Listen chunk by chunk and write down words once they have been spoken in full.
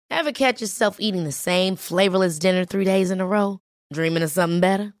Ever catch yourself eating the same flavorless dinner 3 days in a row? Dreaming of something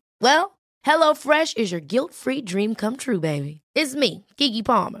better? Well, HelloFresh is your guilt-free dream come true, baby. It's me, Keke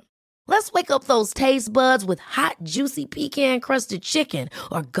Palmer. Let's wake up those taste buds with hot, juicy pecan-crusted chicken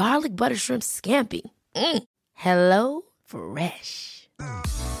or garlic butter shrimp scampi. Hello Fresh.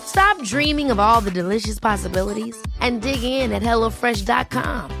 Stop dreaming of all the delicious possibilities and dig in at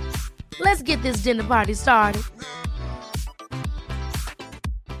HelloFresh.com. Let's get this dinner party started.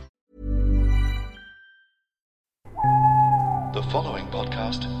 The following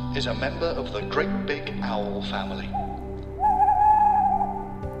podcast is a member of the Great Big Owl family.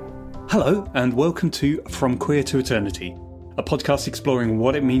 Hello, and welcome to From Queer to Eternity, a podcast exploring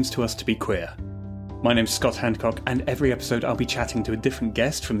what it means to us to be queer. My name's Scott Hancock, and every episode I'll be chatting to a different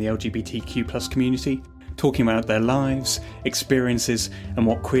guest from the LGBTQ+ community, talking about their lives, experiences, and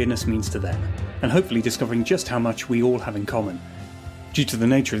what queerness means to them, and hopefully discovering just how much we all have in common. Due to the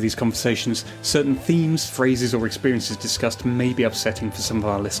nature of these conversations, certain themes, phrases, or experiences discussed may be upsetting for some of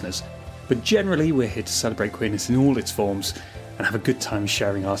our listeners, but generally we're here to celebrate queerness in all its forms and have a good time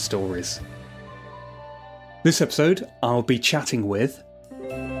sharing our stories. This episode, I'll be chatting with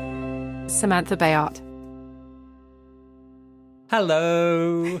Samantha Bayard.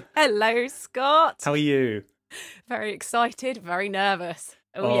 Hello! Hello, Scott. How are you? Very excited, very nervous.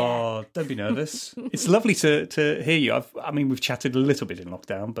 Oh, yeah. Don't be nervous. It's lovely to hear you. We've chatted a little bit in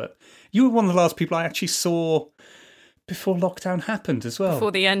lockdown, but you were one of the last people I actually saw before lockdown happened as well.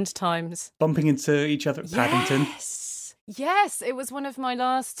 Before the end times. Bumping into each other at Paddington. Yes, it was one of my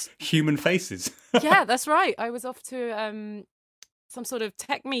last... Human faces. Yeah, that's right. I was off to some sort of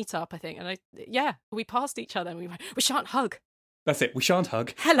tech meetup, I think. And we passed each other and we went, we shan't hug. That's it. We shan't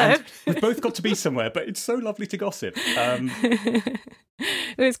hug. Hello. And we've both got to be somewhere, but it's so lovely to gossip.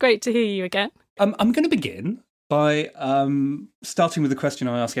 It was great to hear you again. I'm going to begin by starting with the question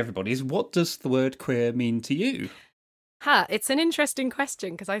I ask everybody: is what does the word queer mean to you? It's an interesting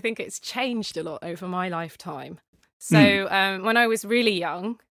question because I think it's changed a lot over my lifetime. So when I was really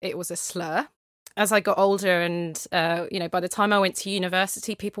young, it was a slur. As I got older and, by the time I went to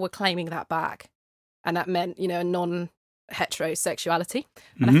university, people were claiming that back. And that meant, a non-heterosexuality.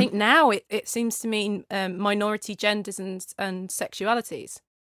 And I think now it seems to mean minority genders and sexualities.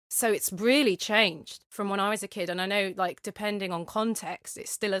 So it's really changed from when I was a kid. And I know, depending on context, it's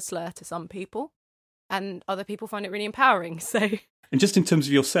still a slur to some people. And other people find it really empowering. So, and just in terms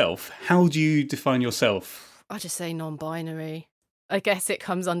of yourself, how do you define yourself? I just say non-binary. I guess it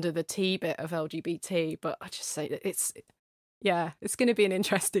comes under the T bit of LGBT, but I just say that it's going to be an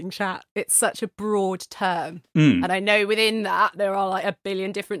interesting chat. It's such a broad term. And I know within that there are a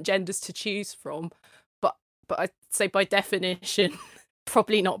billion different genders to choose from, but I'd say by definition,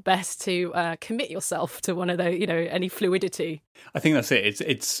 probably not best to commit yourself to one of those, any fluidity. I think that's it.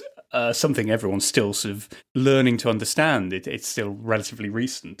 It's something everyone's still sort of learning to understand. It's still relatively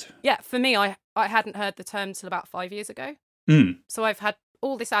recent. Yeah, for me, I hadn't heard the term till about 5 years ago. So I've had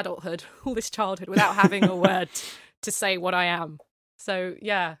all this adulthood, all this childhood without having a word to say what I am. So,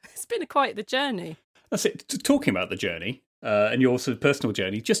 yeah, it's been quite the journey. That's it. Talking about the journey and your sort of personal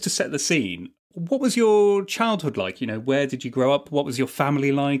journey, just to set the scene, what was your childhood like? Where did you grow up? What was your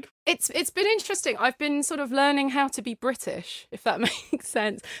family like? It's been interesting. I've been sort of learning how to be British, if that makes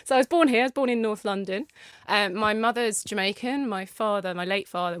sense. So I was born here. I was born in North London. My mother's Jamaican. My late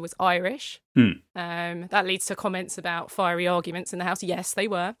father, was Irish. That leads to comments about fiery arguments in the house. Yes, they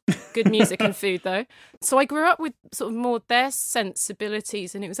were. Good music and food, though. So I grew up with sort of more their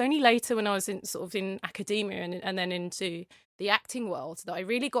sensibilities. And it was only later when I was in academia and then into the acting world that I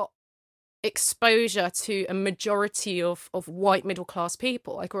really got exposure to a majority of white middle class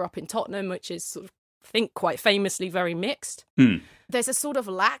people. I grew up in Tottenham, which is sort of, I think, quite famously very mixed. There's a sort of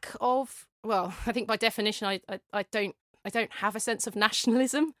lack of, well, I think by definition, I don't have a sense of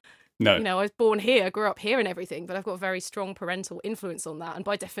nationalism. No. I was born here, I grew up here and everything, but I've got a very strong parental influence on that. And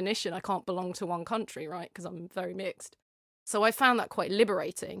by definition, I can't belong to one country, right? Because I'm very mixed. So I found that quite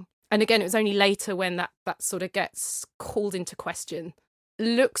liberating. And again, it was only later when that sort of gets called into question.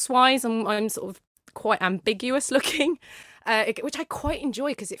 Looks-wise, I'm sort of quite ambiguous looking, which I quite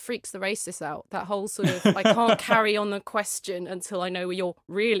enjoy because it freaks the racists out. That whole sort of, I can't carry on the question until I know where you're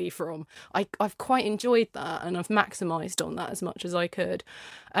really from. I've quite enjoyed that and I've maximised on that as much as I could.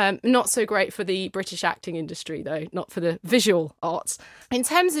 Not so great for the British acting industry, though, not for the visual arts. In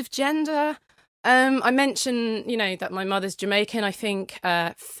terms of gender, I mentioned, that my mother's Jamaican. I think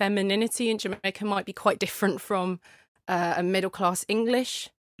femininity in Jamaica might be quite different from a middle-class English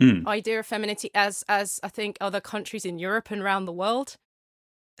idea of femininity as I think other countries in Europe and around the world.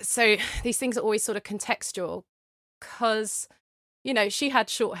 So these things are always sort of contextual because you know, she had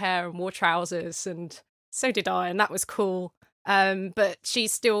short hair and wore trousers, and so did I, and that was cool. But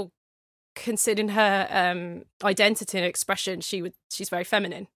she's still considering her identity and expression. She's very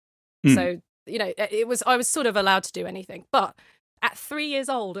feminine. So, you know, I was sort of allowed to do anything. But at 3 years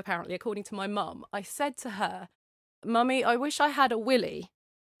old, apparently, according to my mum, I said to her, "Mummy, I wish I had a willy."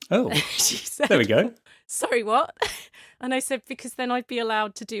 Oh, She said, there we go. "Sorry, what?" And I said, "Because then I'd be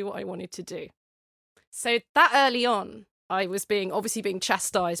allowed to do what I wanted to do." So that early on, I was obviously being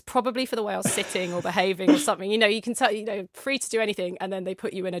chastised, probably for the way I was sitting or behaving or something. You know, you can tell, you know, free to do anything, and then they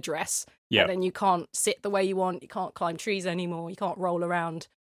put you in a dress. Yeah. And then you can't sit the way you want. You can't climb trees anymore. You can't roll around.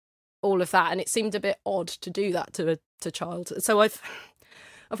 All of that, and it seemed a bit odd to do that to a child. So I've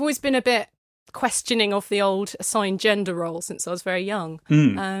always been a bit questioning of the old assigned gender role since I was very young.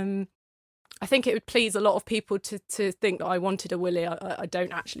 I think it would please a lot of people to think that I wanted a willy. I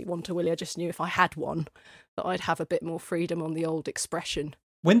don't actually want a willy. I just knew if I had one that I'd have a bit more freedom on the old expression.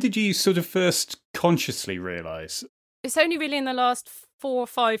 When did you sort of first consciously realise? It's only really in the last 4 or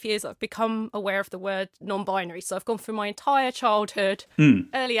 5 years I've become aware of the word non-binary. So I've gone through my entire childhood,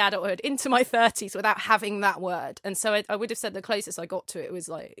 early adulthood, into my 30s without having that word. And so I would have said the closest I got to it was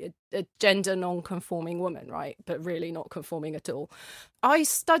like a gender non-conforming woman, right? But really not conforming at all. I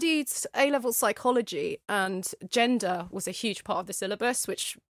studied A-level psychology, and gender was a huge part of the syllabus,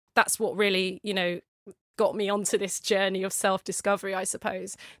 which that's what really, you know, got me onto this journey of self-discovery, I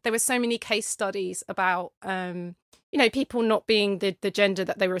suppose. There were so many case studies about you know, people not being the gender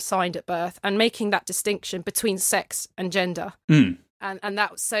that they were assigned at birth, and making that distinction between sex and gender. And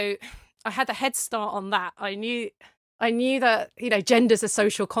that, so I had a head start on that. I knew that, you know, gender's a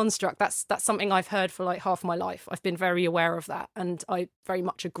social construct. That's something I've heard for like half my life. I've been very aware of that, and I very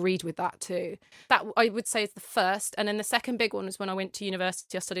much agreed with that too. That, I would say, is the first. And then the second big one was when I went to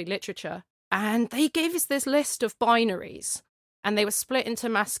university. I studied literature, and they gave us this list of binaries. And they were split into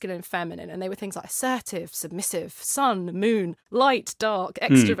masculine and feminine. And they were things like assertive, submissive, sun, moon, light, dark,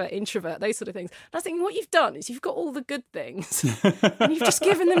 extrovert, introvert, those sort of things. And I was thinking, what you've done is you've got all the good things and you've just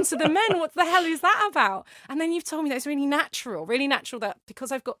given them to the men. What the hell is that about? And then you've told me that it's really natural that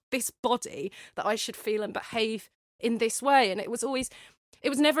because I've got this body that I should feel and behave in this way. And it was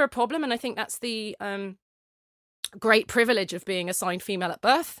never a problem. And I think that's the great privilege of being assigned female at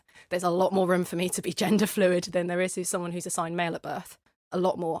birth. There's a lot more room for me to be gender fluid than there is with someone who's assigned male at birth. A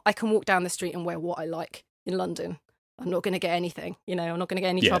lot more. I can walk down the street and wear what I like in London. I'm not going to get anything, you know, I'm not going to get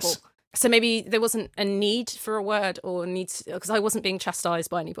any trouble. So maybe there wasn't a need for a word or because I wasn't being chastised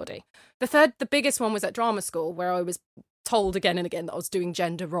by anybody. The biggest one was at drama school, where I was told again and again that I was doing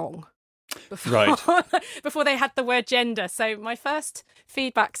gender wrong. Before they had the word gender. So my first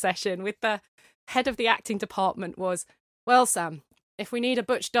feedback session with the head of the acting department was, "Well, Sam, if we need a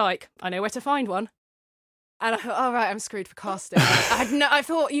Butch Dyke, I know where to find one." And I thought, all right, I'm screwed for casting. I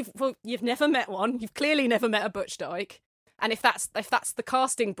thought, you've never met one. You've clearly never met a Butch Dyke. And if that's the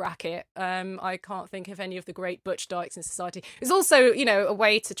casting bracket, I can't think of any of the great Butch Dykes in society. It's also, you know, a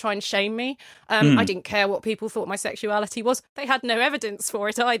way to try and shame me. I didn't care what people thought my sexuality was. They had no evidence for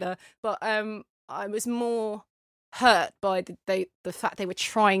it either. But I was more hurt by the fact they were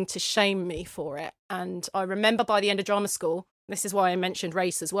trying to shame me for it. And I remember by the end of drama school, this is why I mentioned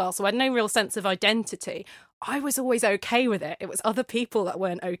race as well, so I had no real sense of identity. I was always okay with it. It was other people that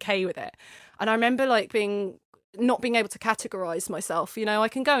weren't okay with it. And I remember like not being able to categorize myself. You know, I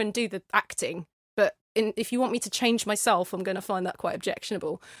can go and do the acting, but if you want me to change myself, I'm going to find that quite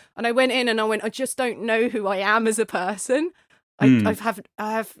objectionable. And I went in and I just don't know who I am as a person. I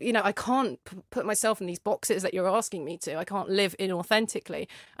have, you know, I can't put myself in these boxes that you're asking me to. I can't live inauthentically.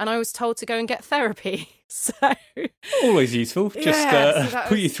 And I was told to go and get therapy. So always useful. Just so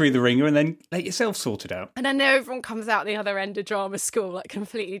put you through the ringer and then let yourself sort it out. And I know everyone comes out the other end of drama school like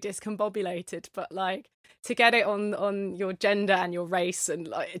completely discombobulated, but like to get it on your gender and your race and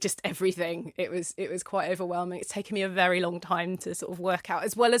like just everything, it was quite overwhelming. It's taken me a very long time to sort of work out,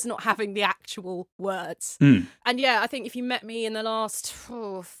 as well as not having the actual words. And yeah, I think if you met me in the last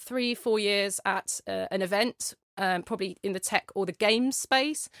 3-4 years at an event, probably in the tech or the games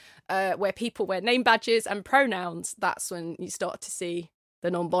space, where people wear name badges and pronouns, that's when you start to see the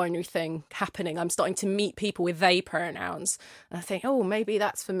non-binary thing happening. I'm starting to meet people with they pronouns. And I think, oh, maybe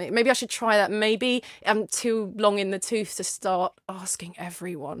that's for me. Maybe I should try that. Maybe I'm too long in the tooth to start asking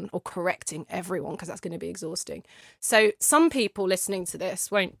everyone or correcting everyone, because that's going to be exhausting. So some people listening to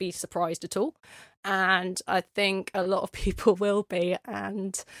this won't be surprised at all. And I think a lot of people will be.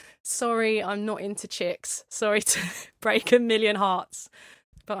 And sorry, I'm not into chicks. Sorry to break a million hearts.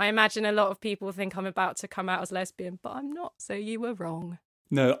 But I imagine a lot of people think I'm about to come out as lesbian, but I'm not. So you were wrong.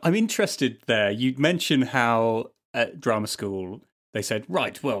 No, I'm interested there. You mentioned how at drama school they said,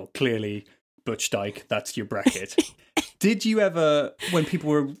 right, well, clearly Butch Dyke, that's your bracket. Did you ever, when people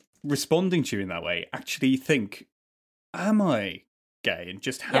were responding to you in that way, actually think, am I gay, and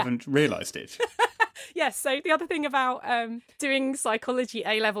just haven't realised it? Yes, so the other thing about doing psychology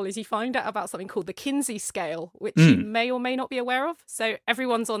A-level is you find out about something called the Kinsey scale, which you may or may not be aware of. So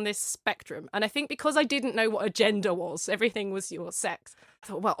everyone's on this spectrum. And I think because I didn't know what a gender was, everything was your sex. I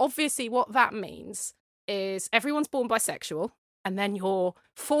thought, well, obviously what that means is everyone's born bisexual, and then you're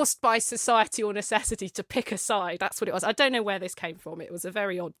forced by society or necessity to pick a side. That's what it was. I don't know where this came from. It was a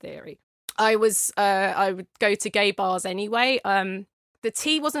very odd theory. I would go to gay bars anyway. The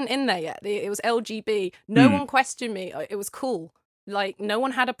T wasn't in there yet. It was LGB. No one questioned me. It was cool. Like, no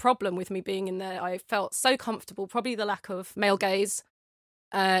one had a problem with me being in there. I felt so comfortable. Probably the lack of male gaze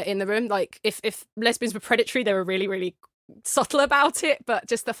in the room. Like, if lesbians were predatory, they were really, really subtle about it. But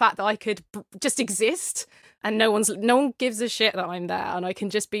just the fact that I could just exist and no one gives a shit that I'm there and I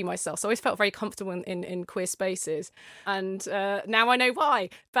can just be myself. So I always felt very comfortable in queer spaces. And now I know why.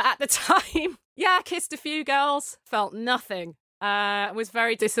 But at the time, I kissed a few girls, felt nothing. Was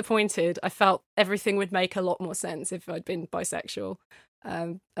very disappointed. I felt everything would make a lot more sense if I'd been bisexual.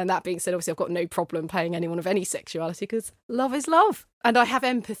 And that being said, obviously I've got no problem playing anyone of any sexuality because love is love. And I have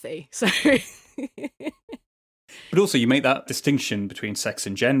empathy. So, But also you make that distinction between sex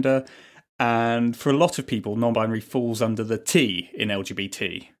and gender. And for a lot of people, non-binary falls under the T in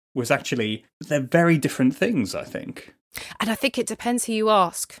LGBT. Was actually, they're very different things, I think. And I think it depends who you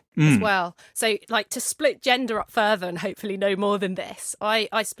ask as well. So, like, to split gender up further and hopefully know more than this, I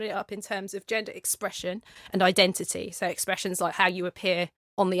split it up in terms of gender expression and identity. So expression's like how you appear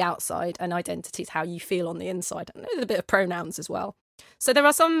on the outside, and identity is how you feel on the inside. And there's a bit of pronouns as well. So there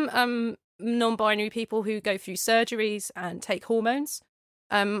are some non-binary people who go through surgeries and take hormones.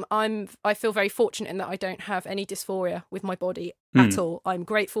 I feel very fortunate in that I don't have any dysphoria with my body at all. I'm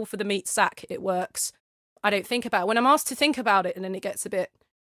grateful for the meat sack. It works. I don't think about it. When I'm asked to think about it, and then it gets a bit,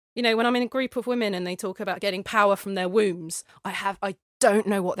 when I'm in a group of women and they talk about getting power from their wombs, I don't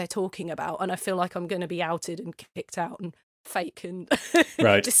know what they're talking about. And I feel like I'm going to be outed and kicked out and fake and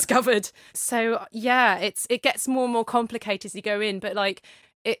discovered. So it gets more and more complicated as you go in. But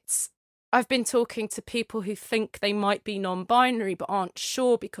I've been talking to people who think they might be non-binary but aren't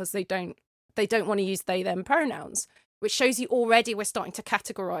sure because they don't want to use they them pronouns, which shows you already we're starting to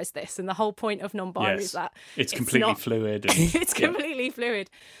categorize this. And the whole point of non-binary is that it's completely fluid. And, it's completely fluid.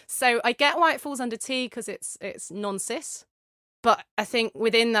 So I get why it falls under T because it's non-cis. But I think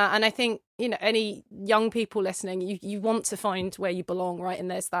within that, and I think, any young people listening, you want to find where you belong, right?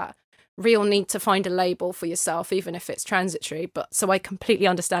 And there's that real need to find a label for yourself, even if it's transitory. But so I completely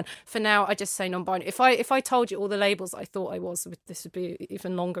understand. For now, I just say non-binary. If I told you all the labels I thought I was, this would be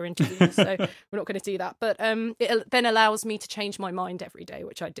even longer interview. So we're not going to do that. But it then allows me to change my mind every day,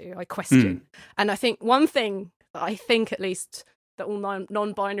 which I do. I question. And I think one thing that I think at least that all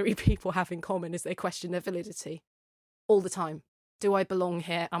non-binary people have in common is they question their validity all the time. Do I belong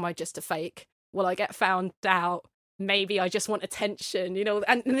here? Am I just a fake? Will I get found out? Maybe I just want attention,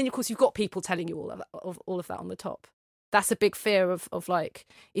 and then of course you've got people telling you all of that on the top. That's a big fear of like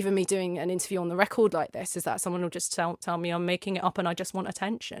even me doing an interview on the record like this, is that someone will just tell me I'm making it up and I just want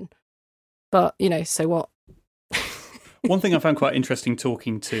attention. But so what? One thing I found quite interesting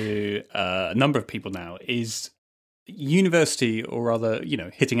talking to a number of people now is university, or rather,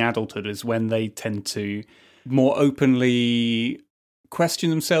 hitting adulthood, is when they tend to more openly question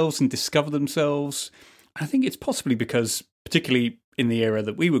themselves and discover themselves. I think it's possibly because, particularly in the era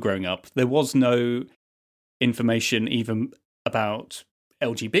that we were growing up, there was no information even about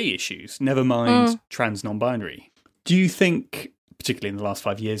LGB issues, never mind trans non-binary. Do you think, particularly in the last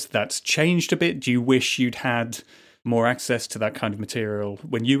 5 years, that's changed a bit? Do you wish you'd had more access to that kind of material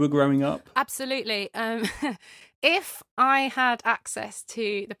when you were growing up? Absolutely. If I had access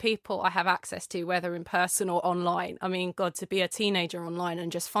to the people I have access to, whether in person or online, I mean, God, to be a teenager online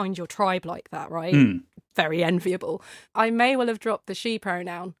and just find your tribe like that, right? Very enviable. I may well have dropped the she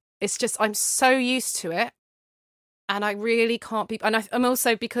pronoun. It's just, I'm so used to it. And I really can't be, and I'm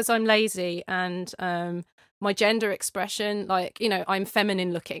also, because I'm lazy and my gender expression, I'm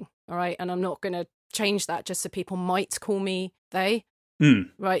feminine looking, all right? And I'm not going to change that just so people might call me they.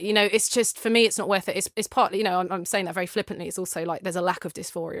 Right, it's just, for me, it's not worth it. It's partly, I'm saying that very flippantly. It's also like there's a lack of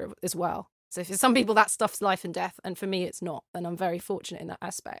dysphoria as well. So for some people, that stuff's life and death, and for me, it's not. And I'm very fortunate in that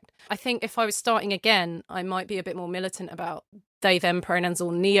aspect. I think if I was starting again, I might be a bit more militant about they, them pronouns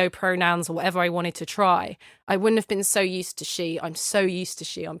or neo pronouns or whatever I wanted to try. I wouldn't have been so used to she. I'm so used to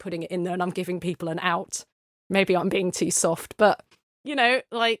she. I'm putting it in there and I'm giving people an out. Maybe I'm being too soft, but,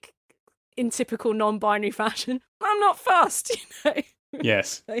 in typical non-binary fashion, I'm not fussed, you know.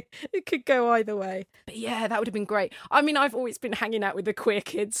 Yes. It could go either way. But yeah, that would have been great. I mean, I've always been hanging out with the queer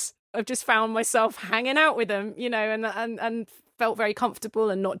kids. I've just found myself hanging out with them, you know, and felt very comfortable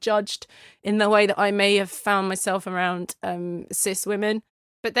and not judged in the way that I may have found myself around cis women.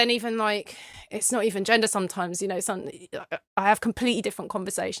 But then even like, it's not even gender sometimes, you know, I have completely different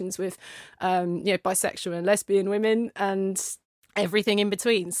conversations with, you know, bisexual and lesbian women and everything in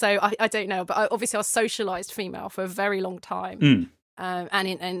between. So I don't know, but obviously I was socialised female for a very long time. And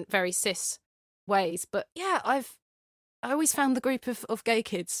in very cis ways. But yeah, I always found the group of gay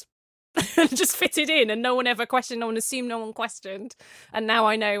kids just fitted in, and no one ever questioned, no one assumed, no one questioned. And now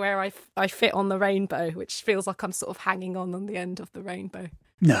I know where I fit on the rainbow, which feels like I'm sort of hanging on the end of the rainbow.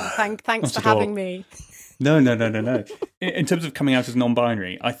 No. Thanks for having me. No. In terms of coming out as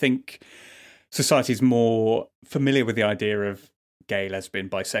non-binary, I think society is more familiar with the idea of gay, lesbian,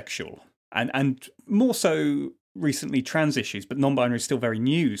 bisexual, and more so recently trans issues, but non-binary is still very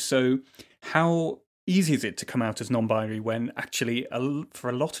new. So how easy is it to come out as non-binary when actually for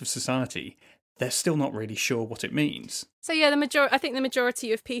a lot of society they're still not really sure what it means? So yeah, I think the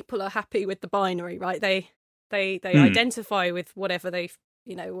majority of people are happy with the binary, right? They identify with whatever they've,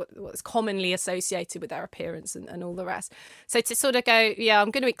 you know, what's commonly associated with their appearance and all the rest. So to sort of go, yeah,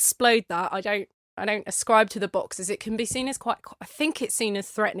 I'm going to explode that. I don't ascribe to the boxes. It can be seen as I think it's seen as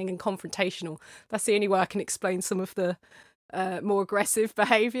threatening and confrontational. That's the only way I can explain some of the more aggressive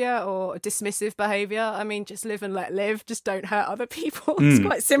behaviour or dismissive behaviour. I mean, just live and let live. Just don't hurt other people. It's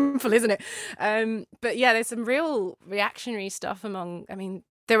quite simple, isn't it? But yeah, there's some real reactionary stuff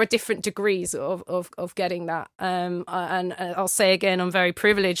there are different degrees of getting that. And I'll say again, I'm very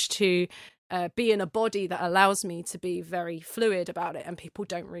privileged to be in a body that allows me to be very fluid about it, and people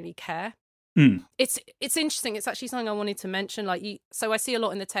don't really care. It's interesting. It's actually something I wanted to mention. So I see a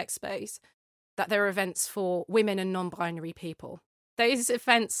lot in the tech space that there are events for women and non-binary people. Those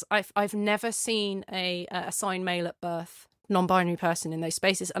events, I've never seen a assigned male at birth non-binary person in those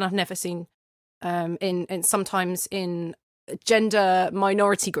spaces, and I've never seen in sometimes in gender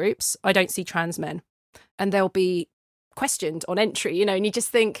minority groups, I don't see trans men, and they'll be questioned on entry. You know, and you just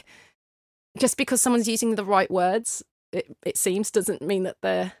think, just because someone's using the right words, it seems, doesn't mean that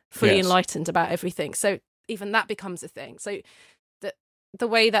they're fully enlightened about everything. So even that becomes a thing. So the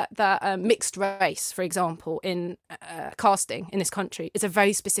way that mixed race, for example, in casting in this country is a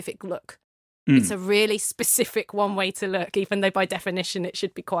very specific look. It's a really specific one way to look, even though by definition it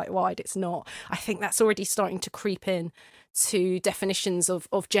should be quite wide. It's not. I think that's already starting to creep in to definitions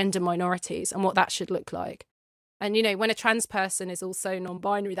of gender minorities and what that should look like. And, you know, when a trans person is also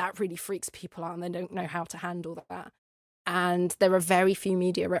non-binary, that really freaks people out and they don't know how to handle that. And there are very few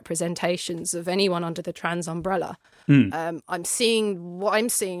media representations of anyone under the trans umbrella. What I'm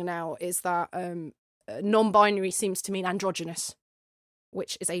seeing now is that non-binary seems to mean androgynous,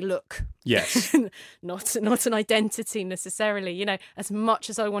 which is a look. Yes. not an identity necessarily. You know, as much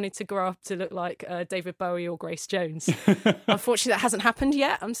as I wanted to grow up to look like David Bowie or Grace Jones, unfortunately that hasn't happened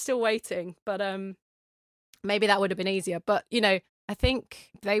yet. I'm still waiting, but maybe that would have been easier. But, you know, I think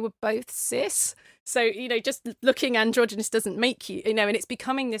they were both cis. So, you know, just looking androgynous doesn't make you, you know, and it's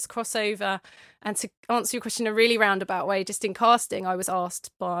becoming this crossover. And to answer your question in a really roundabout way, just in casting, I was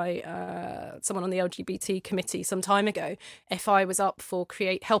asked by someone on the LGBT committee some time ago if I was up for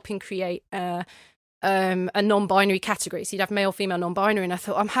helping create a non-binary category. So you'd have male, female, non-binary. And I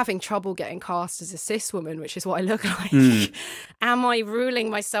thought, I'm having trouble getting cast as a cis woman, which is what I look like. Am I ruling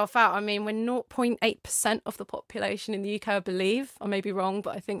myself out? I mean, we're 0.8% of the population in the UK, I believe. I may be wrong,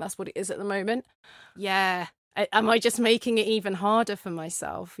 but I think that's what it is at the moment. Yeah. Am I just making it even harder for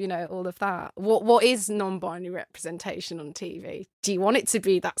myself? You know, all of that. What is non-binary representation on TV? Do you want it to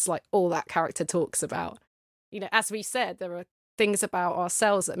be that's like all that character talks about? You know, as we said, there are things about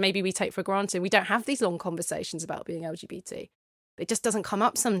ourselves that maybe we take for granted. We don't have these long conversations about being LGBT. It just doesn't come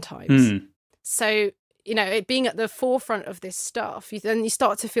up sometimes. So, you know, it being at the forefront of this stuff, then you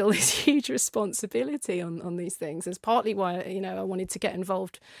start to feel this huge responsibility on these things. It's partly why, you know, I wanted to get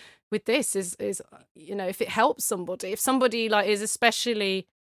involved with this is, you know, if it helps somebody, if somebody like is especially,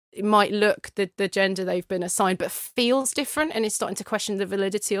 it might look the gender they've been assigned, but feels different and is starting to question the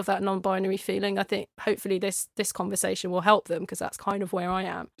validity of that non-binary feeling. I think hopefully this conversation will help them, because that's kind of where I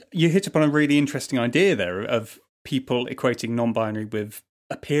am. You hit upon a really interesting idea there of people equating non-binary with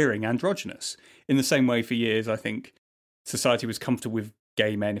appearing androgynous. In the same way, for years, I think society was comfortable with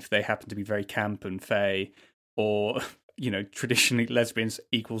gay men if they happened to be very camp and fey, or, you know, traditionally lesbians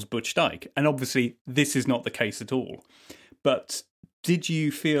equals butch dyke. And obviously this is not the case at all. But did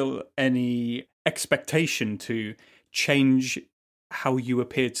you feel any expectation to change how you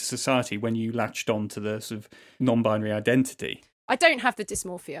appeared to society when you latched on to the sort of non-binary identity? I don't have the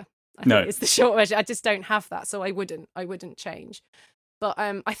dysmorphia. I No. think it's the short version. I just don't have that, so I wouldn't change. But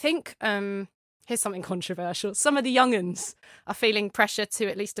I think here's something controversial. Some of the young'uns are feeling pressure to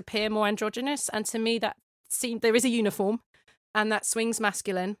at least appear more androgynous, and to me that seemed there is a uniform, and that swings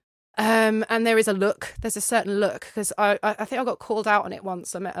masculine. And there is a look. There's a certain look, because I think I got called out on it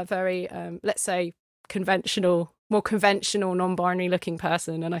once. I met a very let's say more conventional non-binary looking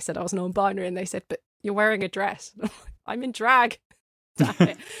person, and I said I was non-binary, and they said, "But you're wearing a dress." I'm in drag. Damn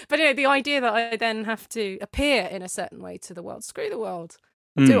it. But the idea that I then have to appear in a certain way to the world, screw the world.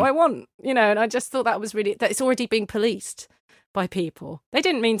 I'll do what I want, and I just thought that it's already being policed by people. They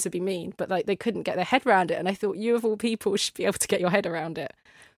didn't mean to be mean, but like they couldn't get their head around it, and I thought, you of all people should be able to get your head around it.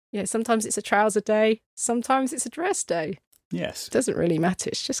 Sometimes it's a trouser day, sometimes it's a dress day. Yes. It doesn't really matter,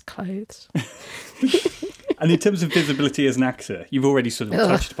 it's just clothes. And in terms of visibility as an actor, you've already sort of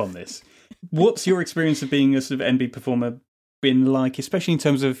touched upon this. What's your experience of being a sort of NB performer been like, especially in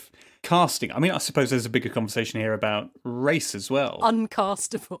terms of casting? I mean, I suppose there's a bigger conversation here about race as well.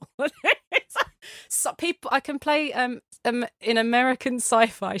 Uncastable. So people, I can play in American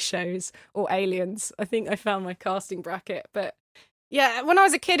sci-fi shows or Aliens. I think I found my casting bracket. But yeah, when I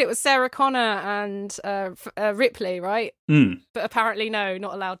was a kid, it was Sarah Connor and Ripley, right? But apparently, no,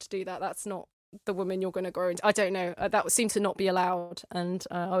 not allowed to do that. That's not the woman you're going to grow into. I don't know. That seemed to not be allowed. And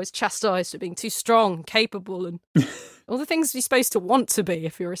I was chastised for being too strong, capable, and all the things you're supposed to want to be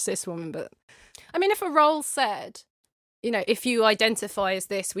if you're a cis woman. But I mean, if a role said, if you identify as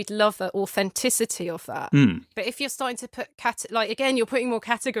this, we'd love the authenticity of that. But if you're starting to put again, you're putting more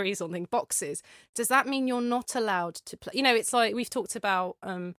categories on things, boxes. Does that mean you're not allowed to play? It's like we've talked about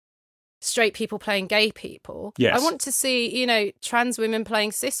straight people playing gay people. Yes. I want to see, trans women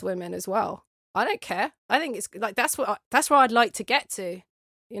playing cis women as well. I don't care. I think it's like that's where I'd like to get to.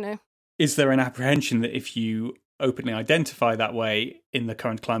 Is there an apprehension that if you openly identify that way in the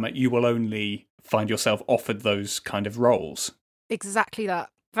current climate, you will only find yourself offered those kind of roles? Exactly that.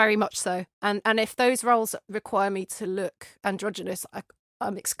 Very much so. And if those roles require me to look androgynous,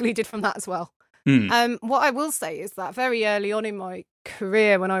 I'm excluded from that as well. What I will say is that very early on in my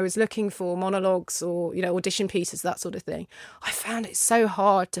career, when I was looking for monologues or audition pieces, that sort of thing, I found it so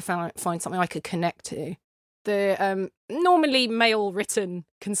hard to find something I could connect to. The normally male written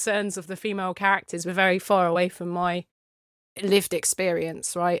concerns of the female characters were very far away from my lived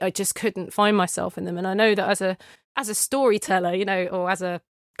experience, right? I just couldn't find myself in them. And I know that as a storyteller, or as a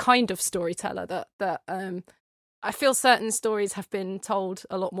kind of storyteller, that I feel certain stories have been told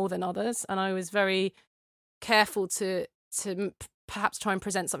a lot more than others, and I was very careful to perhaps try and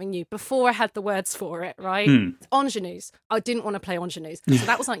present something new before I had the words for it, right? Ingenues. I didn't want to play ingenues. So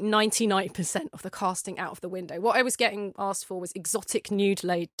that was like 99% of the casting out of the window. What I was getting asked for was exotic nude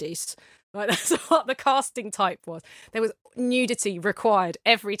ladies. Right? That's what the casting type was. There was nudity required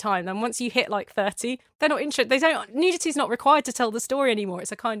every time. And once you hit like 30, they're not interested. Nudity is not required to tell the story anymore.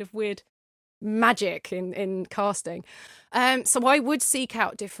 It's a kind of weird magic in casting. So I would seek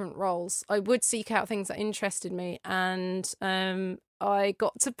out different roles. I would seek out things that interested me, and I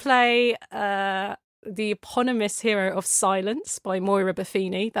got to play the eponymous hero of Silence by Moira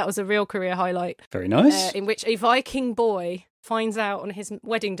Buffini. That was a real career highlight. Very nice. In which a Viking boy finds out on his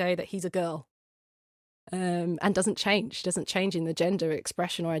wedding day that he's a girl, and doesn't change in the gender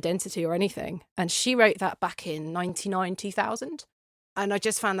expression or identity or anything. And she wrote that back in 99, 2000. And I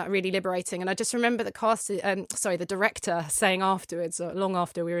just found that really liberating. And I just remember the director saying afterwards, long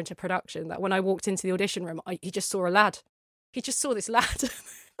after we were into production, that when I walked into the audition room, he just saw a lad. He just saw this lad.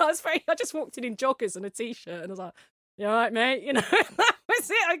 I just walked in joggers and a t-shirt, and I was like, "You all right, mate?" That was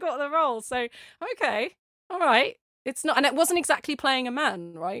it. I got the role. So, okay, all right. It's not, and it wasn't exactly playing a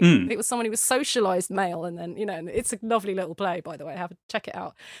man, right? It was someone who was socialized male, and then and it's a lovely little play, by the way. Check it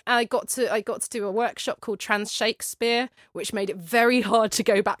out. And I got to do a workshop called Trans Shakespeare, which made it very hard to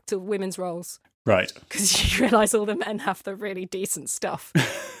go back to women's roles, right? Because you realise all the men have the really decent stuff.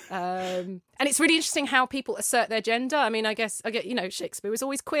 And it's really interesting how people assert their gender. I mean, I get Shakespeare was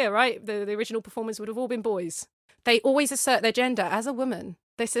always queer, right? The original performers would have all been boys. They always assert their gender as a woman.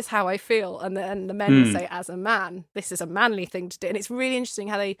 This is how I feel. And the men will say, as a man, this is a manly thing to do. And it's really interesting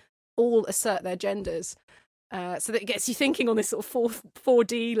how they all assert their genders. So that it gets you thinking on this sort of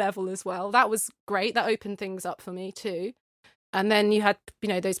 4D level as well. That was great. That opened things up for me too. And then you had,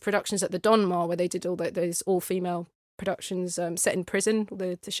 those productions at the Donmar where they did all those all-female productions set in prison,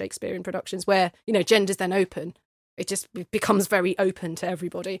 the Shakespearean productions where, genders then open. It just becomes very open to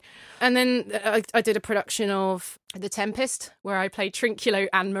everybody. And then I did a production of The Tempest, where I played Trinculo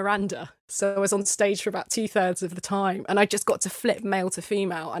and Miranda. So I was on stage for about 2/3 of the time, and I just got to flip male to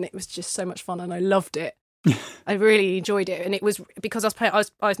female, and it was just so much fun, and I loved it. I really enjoyed it, and it was because I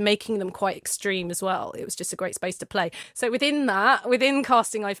was making them quite extreme as well. It was just a great space to play. So within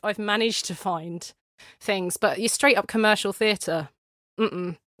casting, I've managed to find things, but your straight up commercial theatre,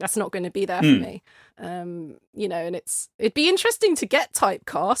 that's not going to be there for me. And it'd be interesting to get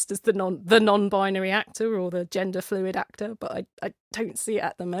typecast as the non-binary actor or the gender fluid actor, but I don't see it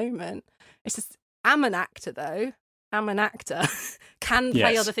at the moment. It's just, I'm an actor though. I'm an actor, can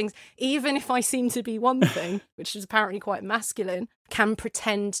play other things, even if I seem to be one thing, which is apparently quite masculine, can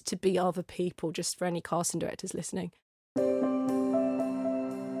pretend to be other people, just for any casting directors listening.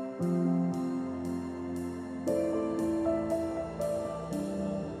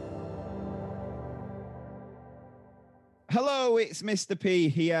 Hello, it's Mr. P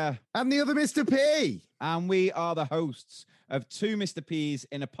here. And the other Mr. P. And we are the hosts of Two Mr. P's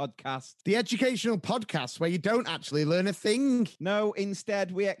in a Podcast. The educational podcast where you don't actually learn a thing. No,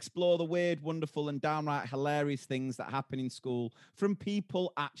 instead we explore the weird, wonderful and downright hilarious things that happen in school from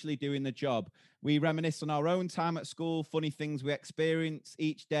people actually doing the job. We reminisce on our own time at school, funny things we experience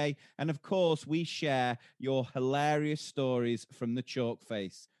each day. And of course, we share your hilarious stories from the chalk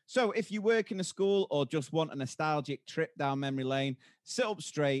face. So if you work in a school or just want a nostalgic trip down memory lane, sit up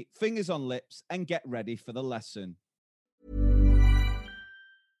straight, fingers on lips, and get ready for the lesson.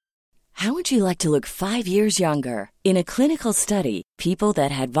 How would you like to look 5 years younger? In a clinical study, people that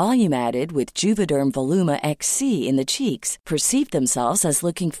had volume added with Juvederm Voluma XC in the cheeks perceived themselves as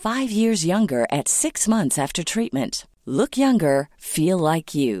looking 5 years younger at 6 months after treatment. Look younger, feel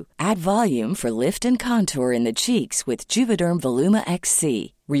like you. Add volume for lift and contour in the cheeks with Juvederm Voluma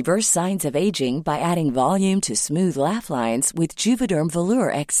XC. Reverse signs of aging by adding volume to smooth laugh lines with Juvederm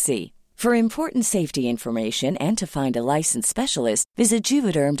Volure XC. For important safety information and to find a licensed specialist, visit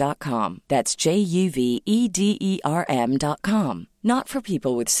Juvederm.com. That's JUVEDERM.com. Not for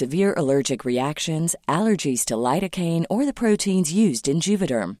people with severe allergic reactions, allergies to lidocaine, or the proteins used in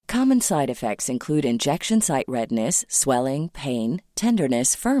Juvederm. Common side effects include injection site redness, swelling, pain,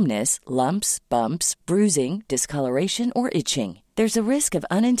 tenderness, firmness, lumps, bumps, bruising, discoloration, or itching. There's a risk of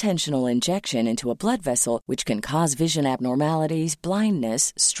unintentional injection into a blood vessel, which can cause vision abnormalities,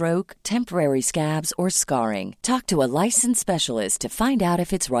 blindness, stroke, temporary scabs, or scarring. Talk to a licensed specialist to find out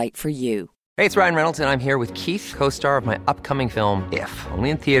if it's right for you. Hey, it's Ryan Reynolds, and I'm here with Keith, co-star of my upcoming film, If,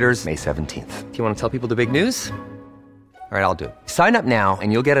 only in theaters May 17th. Do you want to tell people the big news? All right, I'll do it. Sign up now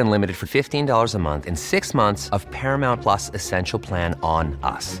and you'll get unlimited for $15 a month and 6 months of Paramount Plus Essential Plan on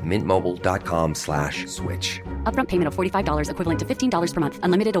us. MintMobile.com/switch. Upfront payment of $45 equivalent to $15 per month.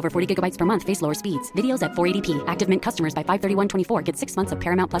 Unlimited over 40 gigabytes per month. Face lower speeds. Videos at 480p. Active Mint customers by 531.24 get 6 months of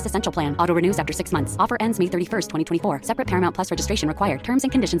Paramount Plus Essential Plan. Auto renews after 6 months. Offer ends May 31st, 2024. Separate Paramount Plus registration required. Terms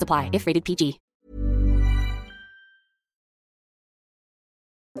and conditions apply if rated PG.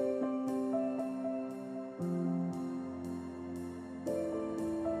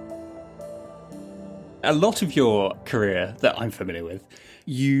 A lot of your career that I'm familiar with,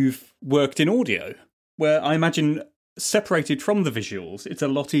 you've worked in audio, where I imagine separated from the visuals, it's a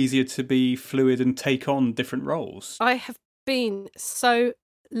lot easier to be fluid and take on different roles. I have been so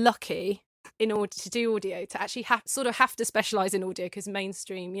lucky in order to do audio to actually have to specialise in audio, because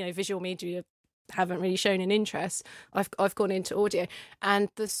mainstream, visual media haven't really shown an interest. I've gone into audio, and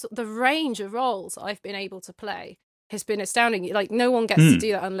the range of roles I've been able to play has been astounding. Like, no one gets to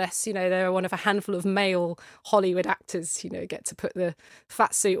do that unless, they're one of a handful of male Hollywood actors, get to put the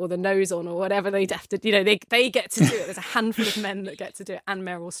fat suit or the nose on or whatever they'd have to, they get to do it. There's a handful of men that get to do it, and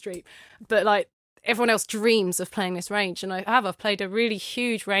Meryl Streep. But everyone else dreams of playing this range. And I've played a really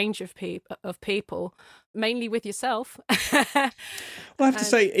huge range of people, mainly with yourself. Well, I have to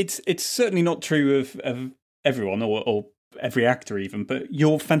say, it's certainly not true of everyone or every actor even, but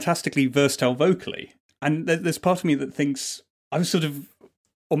you're fantastically versatile vocally. And there's part of me that thinks I was sort of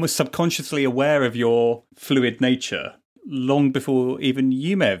almost subconsciously aware of your fluid nature long before even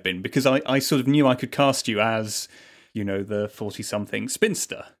you may have been, because I sort of knew I could cast you as, the 40-something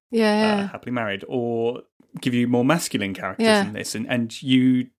spinster, happily married, or give you more masculine characters in this, and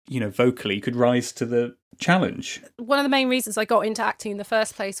you vocally could rise to the challenge. One of the main reasons I got into acting in the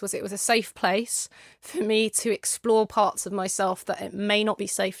first place was it was a safe place for me to explore parts of myself that it may not be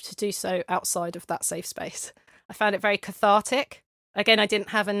safe to do so outside of that safe space. I found it very cathartic. Again, I didn't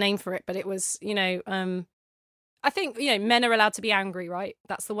have a name for it, but it was, I think, men are allowed to be angry, right?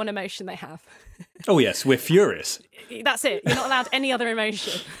 That's the one emotion they have. Oh, yes, we're furious. That's it. You're not allowed any other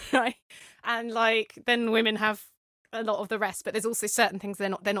emotion, right? And then women have a lot of the rest, but there's also certain things they're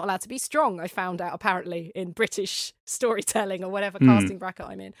not allowed to be strong. I found out apparently in British storytelling or whatever casting bracket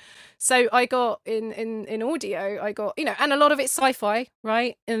I'm in. So I got in audio, I got, you know, and a lot of it's sci-fi,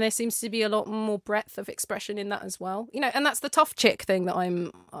 right? And there seems to be a lot more breadth of expression in that as well, you know. And that's the tough chick thing that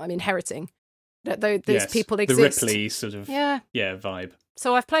I'm inheriting. That those people exist. The Ripley sort of vibe.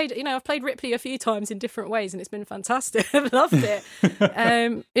 So I've played Ripley a few times in different ways, and it's been fantastic. I've loved it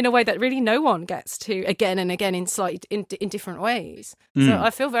in a way that really no one gets to again and again in different ways. So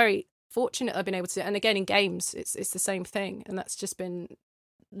I feel very fortunate I've been able to. And again, in games, it's the same thing, and that's just been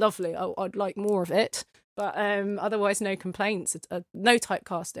lovely. I'd like more of it, but otherwise, no complaints. No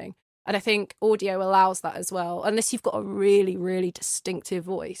typecasting, and I think audio allows that as well. Unless you've got a really, really distinctive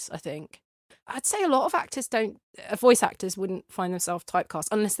voice, I think. I'd say a lot of actors voice actors wouldn't find themselves typecast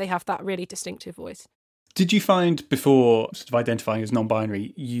unless they have that really distinctive voice. Did you find before sort of identifying as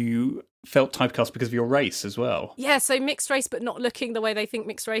non-binary, you felt typecast because of your race as well? Yeah, so mixed race but not looking the way they think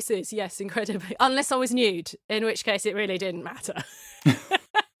mixed race is. Yes, incredibly. Unless I was nude, in which case it really didn't matter.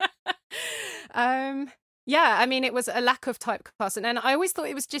 Yeah, I mean, it was a lack of typecasting, and I always thought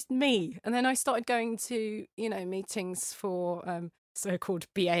it was just me. And then I started going to, you know, meetings for so-called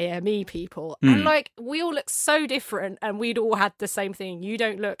BAME people, and like, we all look so different, and we'd all had the same thing. You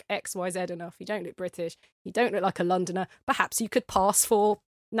don't look XYZ enough, you don't look British, you don't look like a Londoner, perhaps you could pass for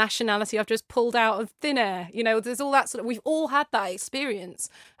nationality I've just pulled out of thin air, you know. There's all that sort of, we've all had that experience.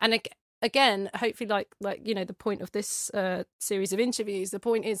 And again, hopefully, like you know, the point of this series of interviews, the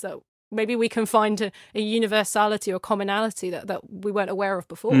point is that maybe we can find a universality or commonality that we weren't aware of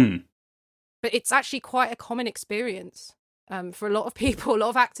before. But it's actually quite a common experience for a lot of people, a lot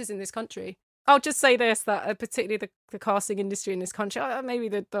of actors in this country. I'll just say this, that particularly the casting industry in this country, maybe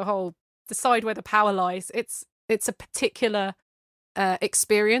the side where the power lies, it's a particular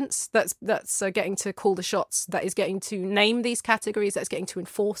experience that's getting to call the shots, that is getting to name these categories, that's getting to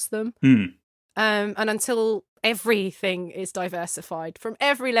enforce them. And until everything is diversified from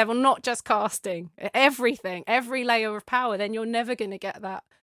every level, not just casting, everything, every layer of power, then you're never going to get that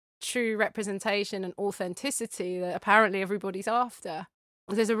true representation and authenticity that apparently everybody's after.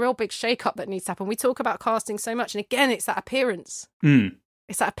 There's a real big shake-up that needs to happen. We talk about casting so much, and again, it's that appearance.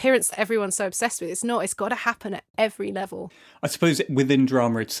 It's that appearance that everyone's so obsessed with. It's got to happen at every level. I suppose within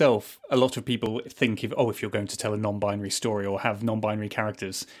drama itself, a lot of people think if you're going to tell a non-binary story or have non-binary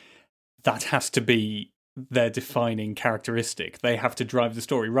characters, that has to be their defining characteristic. They have to drive the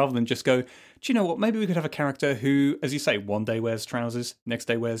story, rather than just go, do you know what, maybe we could have a character who, as you say, one day wears trousers, next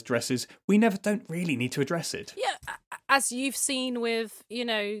day wears dresses. We don't really need to address it. Yeah, as you've seen with, you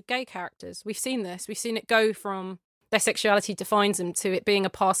know, gay characters. We've seen this. We've seen it go from their sexuality defines them to it being a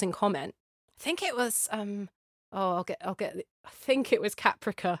passing comment. I think it was, I think it was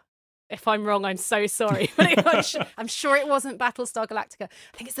Caprica. If I'm wrong, I'm so sorry. But I'm sure it wasn't Battlestar Galactica.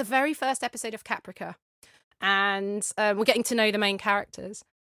 I think it's the very first episode of Caprica. And we're getting to know the main characters.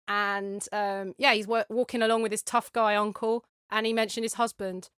 And he's walking along with his tough guy uncle, and he mentioned his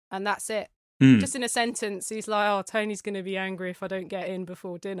husband, and that's it. Just in a sentence, he's like, oh, Tony's going to be angry if I don't get in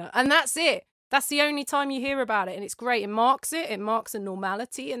before dinner. And that's it. That's the only time you hear about it. And it's great. It marks a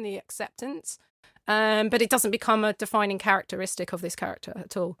normality and the acceptance. But it doesn't become a defining characteristic of this character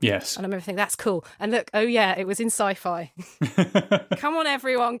at all. Yes. And I remember thinking, that's cool. And look, oh yeah, it was in sci-fi. Come on,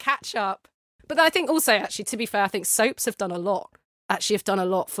 everyone, catch up. But I think also, actually, to be fair, I think soaps have done a lot for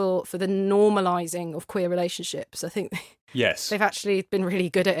the normalising of queer relationships. I think yes, they've actually been really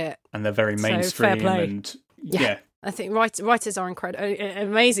good at it. And they're very mainstream. So fair play. And yeah. I think writers are incredible,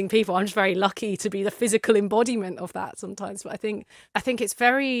 amazing people. I'm just very lucky to be the physical embodiment of that sometimes. But I think it's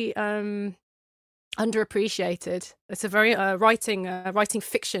very underappreciated. It's a very writing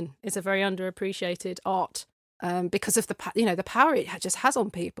fiction is a very underappreciated art because of the power it just has on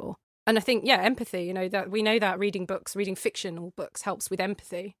people. And I think empathy. You know, that we know that reading fictional books helps with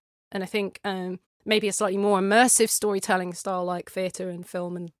empathy. And I think maybe a slightly more immersive storytelling style like theatre and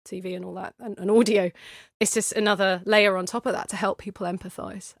film and TV and all that and audio, it's just another layer on top of that to help people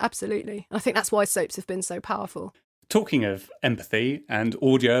empathise. Absolutely. And I think that's why soaps have been so powerful. Talking of empathy and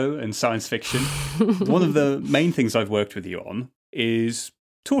audio and science fiction, one of the main things I've worked with you on is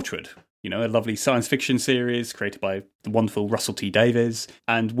Torchwood. You know, a lovely science fiction series created by the wonderful Russell T Davies.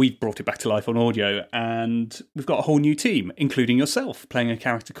 And we've brought it back to life on audio. And we've got a whole new team, including yourself, playing a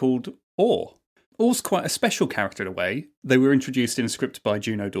character called Orr. Orr's quite a special character in a way. They were introduced in a script by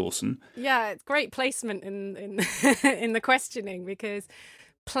Juno Dawson. Yeah, it's great placement in in the questioning, because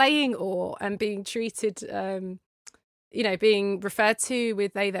playing Orr and being treated, being referred to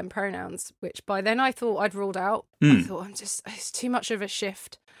with they, them pronouns, which by then I thought I'd ruled out. I thought, it's too much of a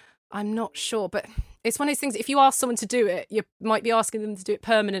shift. I'm not sure, but it's one of those things. If you ask someone to do it, you might be asking them to do it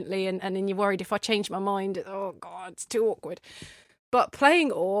permanently, and then you're worried if I change my mind, oh God, it's too awkward. But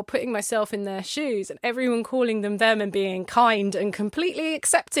playing Or, putting myself in their shoes and everyone calling them and being kind and completely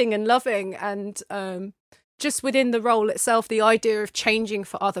accepting and loving, and just within the role itself, the idea of changing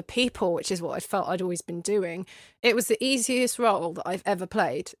for other people, which is what I felt I'd always been doing. It was the easiest role that I've ever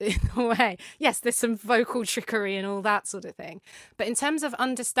played in a way. Yes, there's some vocal trickery and all that sort of thing. But in terms of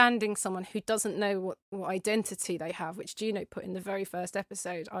understanding someone who doesn't know what identity they have, which Juno put in the very first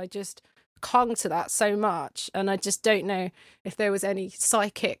episode, I just clung to that so much, and I just don't know if there was any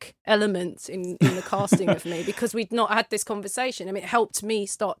psychic element in the casting of me, because we'd not had this conversation. I mean, it helped me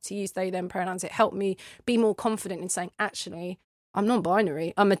start to use they them pronouns. It helped me be more confident in saying, actually, I'm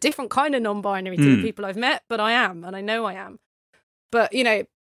non-binary. I'm a different kind of non-binary to the people I've met, but I am, and I know I am. But, you know,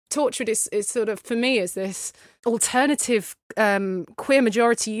 Torchwood is sort of, for me, is this alternative queer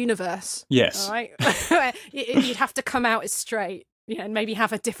majority universe. Yes. All right? You'd have to come out as straight. Yeah, and maybe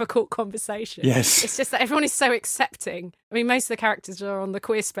have a difficult conversation. Yes. It's just that everyone is so accepting. I mean, most of the characters are on the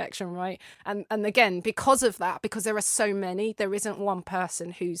queer spectrum, right? And again, because of that, because there are so many, there isn't one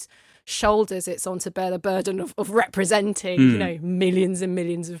person whose shoulders it's on to bear the burden of representing, you know, millions and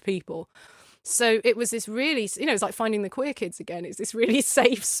millions of people. So it was this really, you know, it's like finding the queer kids again. It's this really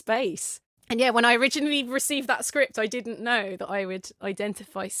safe space. And yeah, when I originally received that script, I didn't know that I would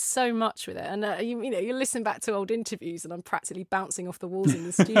identify so much with it. And, you know, you listen back to old interviews and I'm practically bouncing off the walls in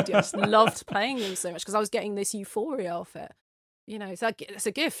the studio. I just loved playing them so much because I was getting this euphoria off it. You know, so it's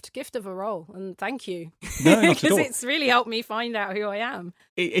a gift of a role. And thank you. No, not at all. Because it's really helped me find out who I am.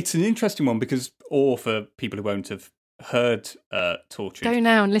 It's an interesting one because, or for people who won't have heard Torchwood. Go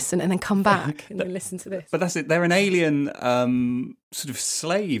now and listen and then come back and then listen to this. But that's it. They're an alien sort of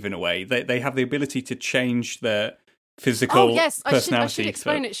slave in a way. They have the ability to change their physical personality. I should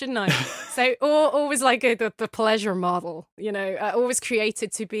explain it, shouldn't I? So Or was like the pleasure model, you know, Or was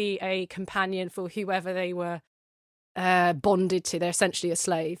created to be a companion for whoever they were bonded to. They're essentially a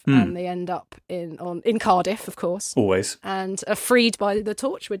slave, and they end up in Cardiff, of course, always, and are freed by the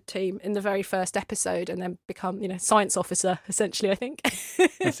Torchwood team in the very first episode, and then become, you know, science officer essentially, I think.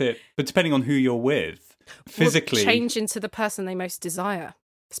 That's it. But depending on who you're with, physically change into the person they most desire,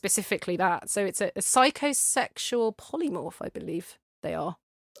 specifically that. So it's a psychosexual polymorph, I believe they are.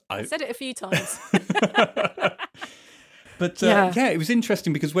 I said it a few times. But yeah, it was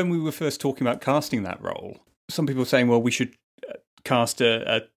interesting because when we were first talking about casting that role, some people were saying, well, we should cast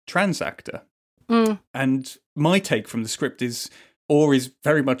a trans actor. And my take from the script is Or is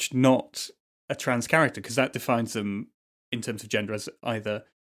very much not a trans character because that defines them in terms of gender as either,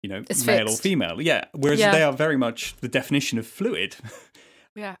 you know, it's male fixed. or female. Yeah, whereas they are very much the definition of fluid.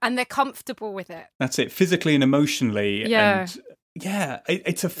 Yeah, and they're comfortable with it. That's it, physically and emotionally. Yeah. And yeah,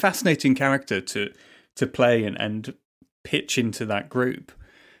 it's a fascinating character to play and pitch into that group.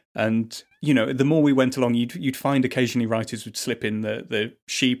 And, you know, the more we went along, you'd find occasionally writers would slip in the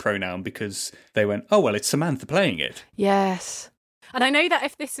she pronoun because they went, oh, well, it's Samantha playing it. Yes. And I know that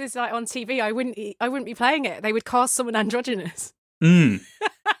if this is like on TV, I wouldn't be playing it. They would cast someone androgynous.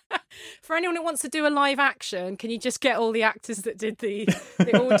 For anyone who wants to do a live action, can you just get all the actors that did the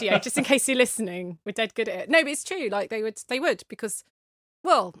audio, just in case you're listening? We're dead good at it. No, but it's true. Like they would because,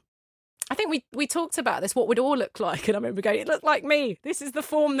 well, I think we talked about this, what would Or look like? And I remember going, it looked like me. This is the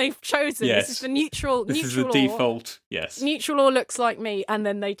form they've chosen. Yes. This is the neutral. This neutral is the Or. default, yes. Neutral Or looks like me, and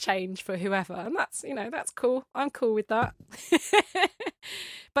then they change for whoever. And that's, you know, that's cool. I'm cool with that.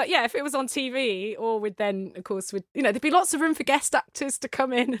 But yeah, if it was on TV, Or would then, of course, you know, there'd be lots of room for guest actors to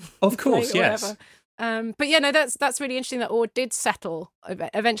come in. Of course, yes. But yeah, no, that's really interesting that Or did settle.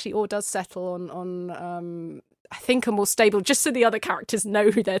 Eventually, Or does settle on I think a more stable, just so the other characters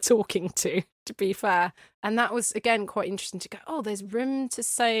know who they're talking to be fair. And that was, again, quite interesting to go, oh, there's room to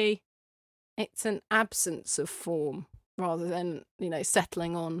say it's an absence of form rather than, you know,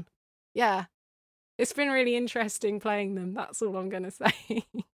 settling on. Yeah, it's been really interesting playing them. That's all I'm going to say.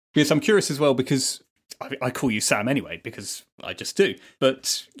 Yes, I'm curious as well because I call you Sam anyway, because I just do.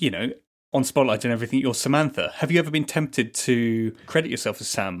 But, you know, on Spotlight and everything, you're Samantha. Have you ever been tempted to credit yourself as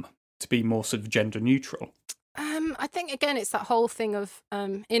Sam, to be more sort of gender neutral? I think, again, it's that whole thing of,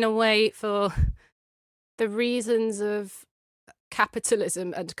 in a way, for the reasons of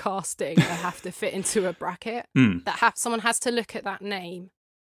capitalism and casting, I have to fit into a bracket. Someone has to look at that name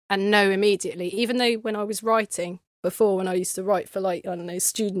and know immediately. Even though when I was writing before, when I used to write for, like, I don't know,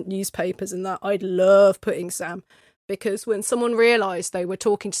 student newspapers and that, I'd love putting Sam because when someone realised they were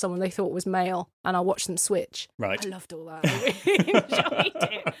talking to someone they thought was male, and I watched them switch. Right. I loved all that. I really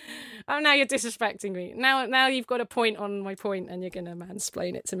enjoyed it. Oh, now you're disrespecting me. Now you've got a point on my point, and you're going to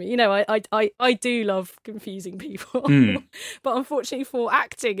mansplain it to me. You know, I do love confusing people, but unfortunately for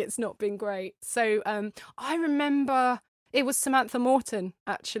acting, it's not been great. So I remember it was Samantha Morton,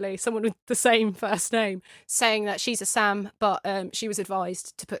 actually, someone with the same first name, saying that she's a Sam, but she was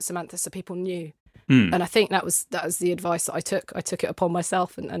advised to put Samantha so people knew. And I think that was the advice that I took. I took it upon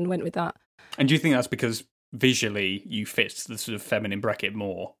myself and went with that. And do you think that's because visually you fit the sort of feminine bracket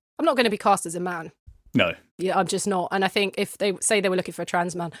more? I'm not going to be cast as a man. No. Yeah, I'm just not. And I think if they say they were looking for a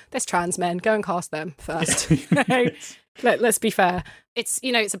trans man, there's trans men. Go and cast them first. Let's be fair. It's,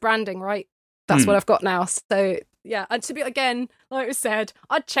 you know, it's a branding, right? That's what I've got now. So, yeah. And to be, again, like I said,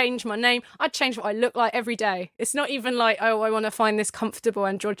 I'd change my name. I'd change what I look like every day. It's not even like, oh, I want to find this comfortable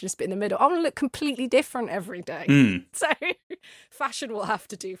androgynous bit in the middle. I want to look completely different every day. So fashion will have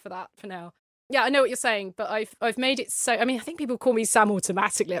to do for that for now. Yeah, I know what you're saying, but I've made it so... I mean, I think people call me Sam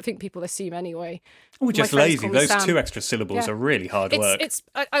automatically. I think people assume anyway. Oh, just lazy. Those two extra syllables are really hard work.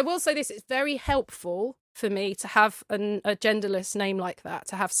 I will say this. It's very helpful for me to have a genderless name like that,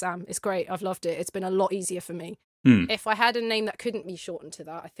 to have Sam. It's great. I've loved it. It's been a lot easier for me. If I had a name that couldn't be shortened to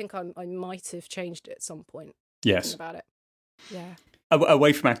that, I think I might have changed it at some point. Yes. About it. Yeah.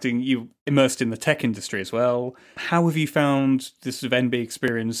 Away from acting, you immersed in the tech industry as well. How have you found this sort of NB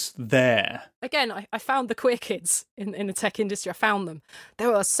experience there? Again, I found the queer kids in the tech industry. I found them.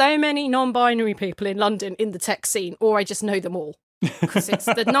 There are so many non-binary people in London in the tech scene, or I just know them all. Because it's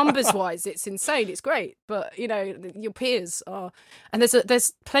the numbers-wise, it's insane. It's great, but you know your peers are, and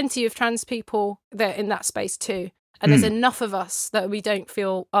there's plenty of trans people there in that space too. And there's enough of us that we don't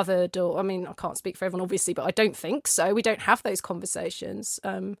feel othered, or, I mean, I can't speak for everyone, obviously, but I don't think so. We don't have those conversations.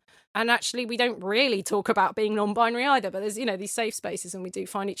 And actually, we don't really talk about being non-binary either. But there's, you know, these safe spaces, and we do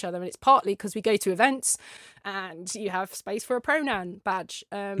find each other. And it's partly because we go to events and you have space for a pronoun badge.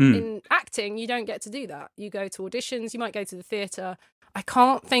 In acting, you don't get to do that. You go to auditions, you might go to the theatre. I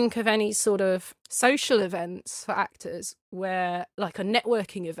can't think of any sort of social events for actors where, like a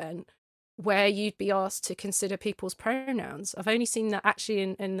networking event, where you'd be asked to consider people's pronouns. I've only seen that actually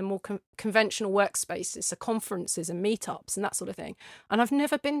in the more conventional workspaces, so conferences and meetups and that sort of thing. And I've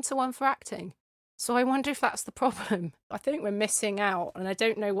never been to one for acting. So I wonder if that's the problem. I think we're missing out, and I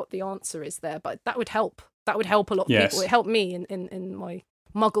don't know what the answer is there, but that would help. That would help a lot of people. It helped me in my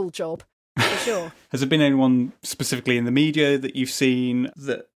muggle job, for sure. Has there been anyone specifically in the media that you've seen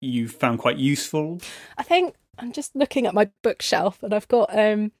that you found quite useful? I think I'm just looking at my bookshelf, and I've got...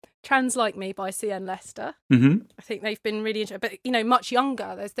 Trans Like Me by C.N. Lester. I think they've been really interesting, but, you know, much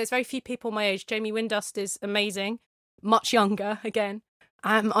younger. There's very few people my age. Jamie Windust is amazing, much younger again.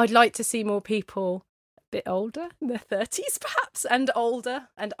 I'd like to see more people a bit older, in their 30s perhaps, and older.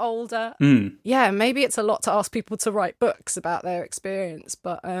 Yeah, maybe it's a lot to ask people to write books about their experience,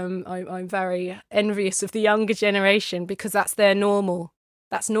 but I'm very envious of the younger generation because that's their normal.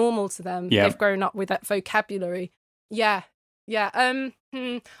 That's normal to them. Yeah. They've grown up with that vocabulary. Yeah.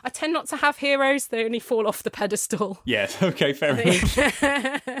 I tend not to have heroes. They only fall off the pedestal. Yes, okay, fair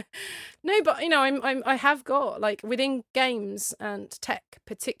enough. No, but, you know, I have got, like, within games and tech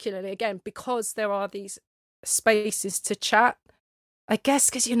particularly, again, because there are these spaces to chat, I guess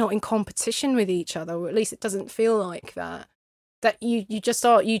because you're not in competition with each other, or at least it doesn't feel like that you just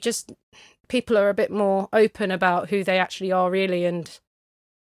are, people are a bit more open about who they actually are really, and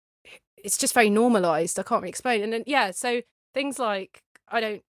it's just very normalised. I can't really explain. And then, yeah, so things like, I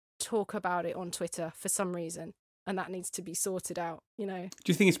don't talk about it on Twitter for some reason, and that needs to be sorted out, you know.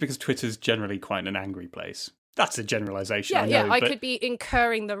 Do you think it's because Twitter's generally quite an angry place? That's a generalisation, I know. Yeah, I could be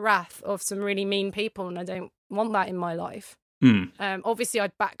incurring the wrath of some really mean people, and I don't want that in my life. Obviously,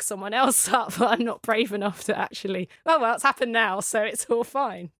 I'd back someone else up, but I'm not brave enough to actually... Well, it's happened now, so it's all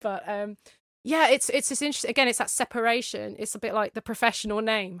fine. But... yeah, it's just interesting. Again, it's that separation. It's a bit like the professional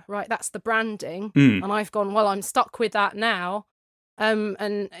name, right? That's the branding. And I've gone, well, I'm stuck with that now.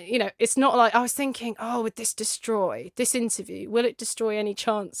 And, you know, it's not like I was thinking, oh, would this destroy this interview? Will it destroy any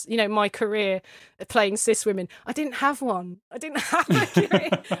chance, you know, my career playing cis women? I didn't have one. I didn't have a career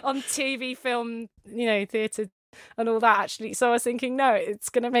on TV, film, you know, theatre and all that, actually. So I was thinking, no, it's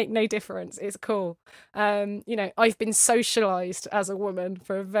going to make no difference. It's cool. You know, I've been socialised as a woman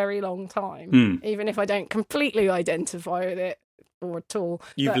for a very long time, even if I don't completely identify with it or at all.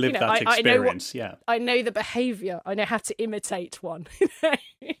 You've lived that experience, yeah. I know the behaviour. I know how to imitate one.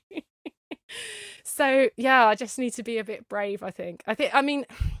 So, yeah, I just need to be a bit brave, I think. I mean,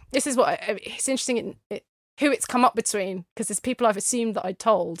 this is what... It's interesting. who it's come up between, because there's people I've assumed that I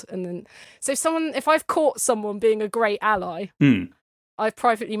told. And then, so if I've caught someone being a great ally, I've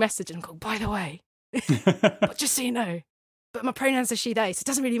privately messaged and go, by the way, but just so you know, but my pronouns are she, they, so it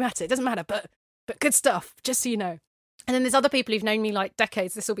doesn't really matter. It doesn't matter, but good stuff, just so you know. And then there's other people who've known me like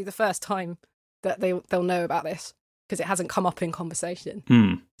decades. This will be the first time that they'll know about this because it hasn't come up in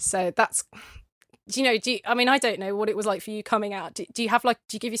conversation. So that's, I mean, I don't know what it was like for you coming out. Do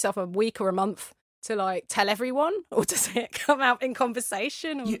you give yourself a week or a month to like tell everyone, or does it come out in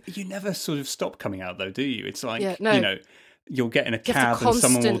conversation? Or... You never sort of stop coming out though, do you? It's like, no. you know, you'll get in a cab and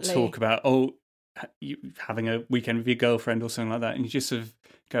someone will talk about, you having a weekend with your girlfriend or something like that, and you just sort of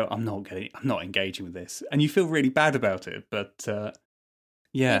go, I'm not engaging with this, and you feel really bad about it. But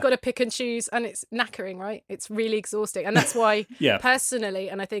you've got to pick and choose, and it's knackering, right? It's really exhausting, and that's why personally,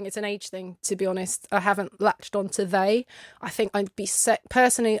 and I think it's an age thing, to be honest, I haven't latched onto they. I think it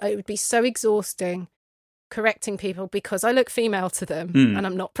would be so exhausting correcting people because I look female to them and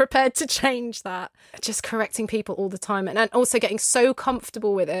I'm not prepared to change that. Just correcting people all the time, and also getting so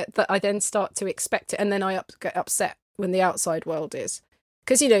comfortable with it that I then start to expect it, and then I get upset when the outside world is.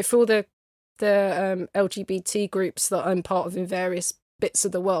 Because, for all the LGBT groups that I'm part of in various bits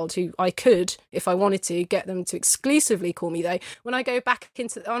of the world, who I could, if I wanted to, get them to exclusively call me they, when I go back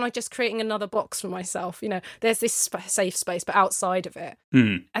into, I'm just creating another box for myself, there's this safe space, but outside of it.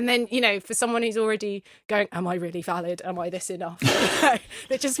 And then, for someone who's already going, am I really valid? Am I this enough?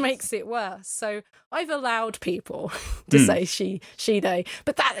 It just makes it worse. So I've allowed people to say she, they,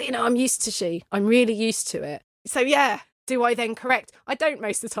 but that, I'm used to she. I'm really used to it. So yeah. Do I then correct? I don't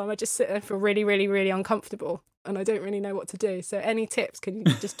most of the time. I just sit there and feel really, really, really uncomfortable, and I don't really know what to do. So any tips, can you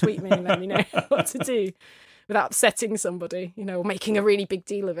just tweet me and let me know what to do without upsetting somebody, or making a really big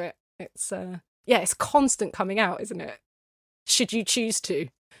deal of it. It's it's constant coming out, isn't it? Should you choose to.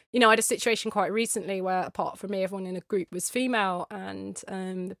 I had a situation quite recently where, apart from me, everyone in a group was female, and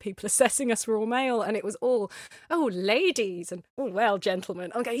the people assessing us were all male, and it was all, ladies, and well,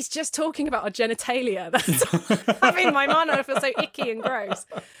 gentlemen. Okay, he's just talking about our genitalia. That's having my mind, and I feel so icky and gross.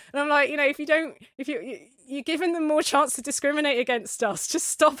 And I'm like, if you're giving them more chance to discriminate against us, just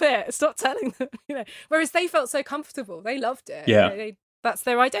stop it. Stop telling them. Whereas they felt so comfortable, they loved it. Yeah. That's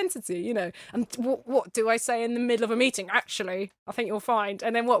their identity, And what do I say in the middle of a meeting? Actually, I think you'll find.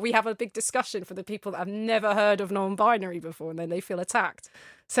 And then we have a big discussion for the people that have never heard of non-binary before, and then they feel attacked.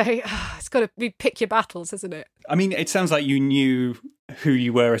 So it's got to be pick your battles, isn't it? I mean, it sounds like you knew who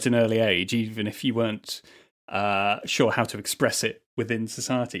you were at an early age, even if you weren't sure how to express it within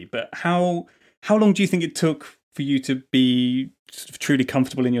society. But how long do you think it took for you to be sort of truly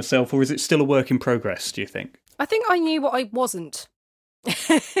comfortable in yourself, or is it still a work in progress, do you think? I think I knew what I wasn't.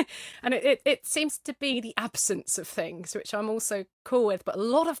 And it seems to be the absence of things, which I'm also cool with, but a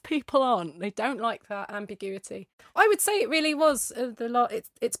lot of people aren't. They don't like that ambiguity. I would say it really was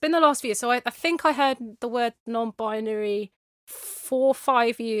it's been the last few years. So I think I heard the word non-binary 4 or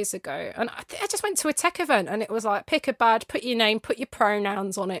 5 years ago, and I just went to a tech event, and it was like, pick a badge, put your name, put your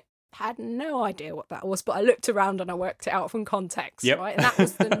pronouns on it. Had no idea what that was, but I looked around and I worked it out from context, right? And that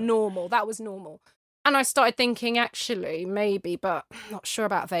was the normal. That was normal. And I started thinking, actually, maybe, but I'm not sure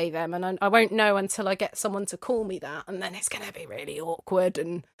about they, them. And I won't know until I get someone to call me that. And then it's going to be really awkward.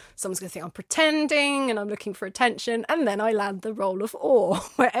 And someone's going to think I'm pretending and I'm looking for attention. And then I land the role of awe,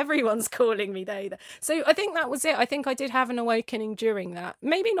 where everyone's calling me they. So I think that was it. I think I did have an awakening during that.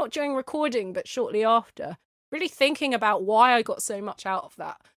 Maybe not during recording, but shortly after. Really thinking about why I got so much out of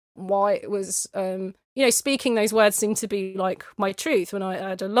that. Why it was... speaking those words seemed to be like my truth. When I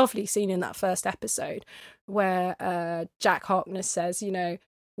had a lovely scene in that first episode where Jack Harkness says,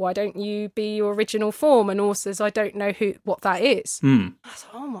 why don't you be your original form? And also says, I don't know what that is. I was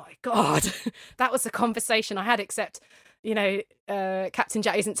like, oh my God. That was a conversation I had, except, Captain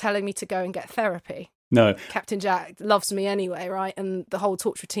Jack isn't telling me to go and get therapy. No. Captain Jack loves me anyway, right? And the whole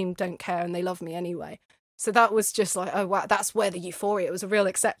Torchwood team don't care and they love me anyway. So that was just like, oh wow, that's where the euphoria, it was a real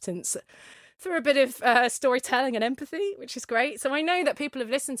acceptance through a bit of storytelling and empathy, which is great. So I know that people have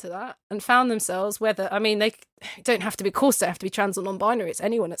listened to that and found themselves, they don't have to be, of course, they have to be trans or non-binary. It's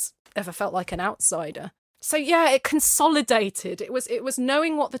anyone that's ever felt like an outsider. So yeah, it consolidated. It was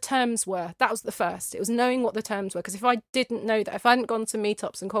knowing what the terms were. That was the first. It was knowing what the terms were. Because if I didn't know that, if I hadn't gone to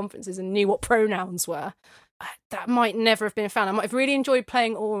meetups and conferences and knew what pronouns were, that might never have been found. I might have really enjoyed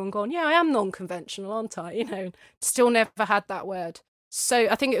playing all and gone, yeah, I am non-conventional, aren't I? Still never had that word. So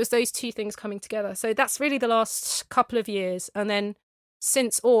I think it was those two things coming together. So that's really the last couple of years. And then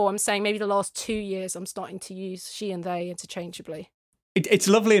since, I'm saying maybe the last 2 years, I'm starting to use she and they interchangeably. It's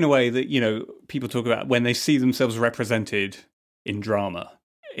lovely in a way that, people talk about when they see themselves represented in drama.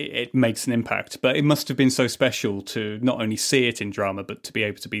 it makes an impact. But it must have been so special to not only see it in drama, but to be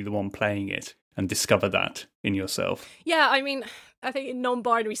able to be the one playing it and discover that in yourself. Yeah, I mean, I think in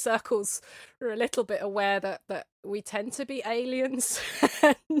non-binary circles, we're a little bit aware that we tend to be aliens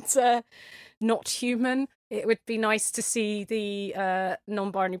and not human. It would be nice to see the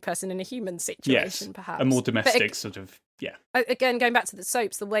non-binary person in a human situation, perhaps. A more domestic sort of, yeah. Again, going back to the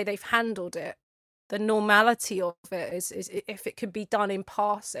soaps, the way they've handled it, the normality of it is if it could be done in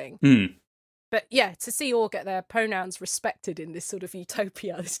passing. But yeah, to see all get their pronouns respected in this sort of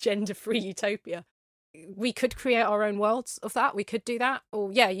utopia, this gender-free utopia, we could create our own worlds of that. We could do that.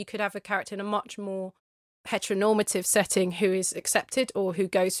 Or yeah, you could have a character in a much more heteronormative setting who is accepted or who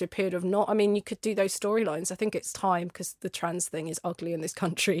goes through a period of not. I mean, you could do those storylines. I think it's time, because the trans thing is ugly in this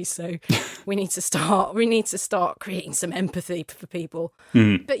country. So we need to start creating some empathy for people.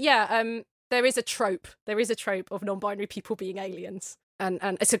 But yeah, there is a trope. There is a trope of non-binary people being aliens. And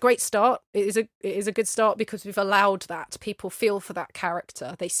it's a great start. It is a good start because we've allowed that. People feel for that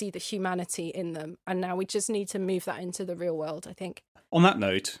character. They see the humanity in them. And now we just need to move that into the real world, I think. On that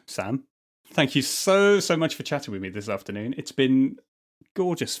note, Sam, thank you so much for chatting with me this afternoon. It's been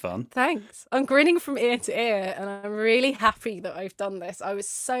gorgeous fun. Thanks. I'm grinning from ear to ear, and I'm really happy that I've done this. I was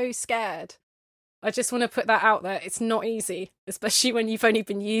so scared. I just want to put that out there. It's not easy, especially when you've only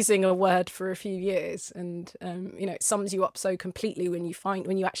been using a word for a few years, and it sums you up so completely when you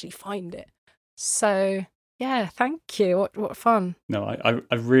actually find it. So yeah, thank you. What fun. No,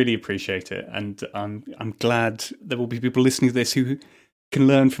 I really appreciate it, and I'm glad there will be people listening to this who can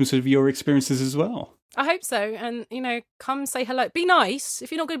learn from sort of your experiences as well. I hope so. And, come say hello. Be nice.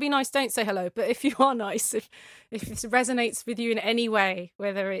 If you're not going to be nice, don't say hello. But if you are nice, if this resonates with you in any way,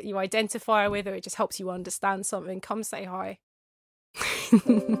 whether you identify with or it just helps you understand something, come say hi.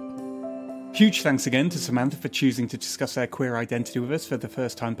 Huge thanks again to Samantha for choosing to discuss their queer identity with us for the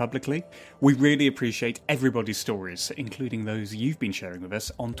first time publicly. We really appreciate everybody's stories, including those you've been sharing with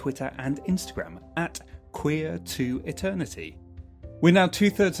us on Twitter and Instagram at Queer2Eternity. We're now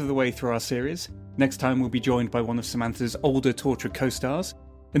 2/3 of the way through our series. Next time we'll be joined by one of Samantha's older Tortured co-stars.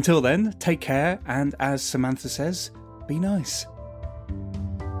 Until then, take care, and as Samantha says, be nice.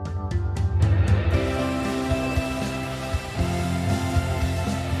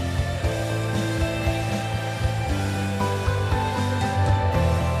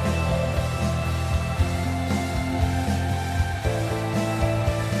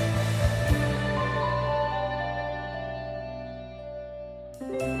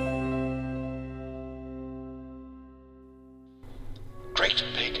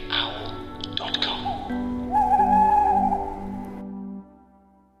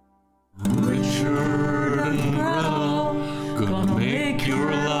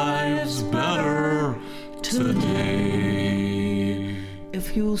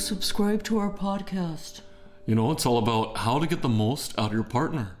 Subscribe to our podcast. It's all about how to get the most out of your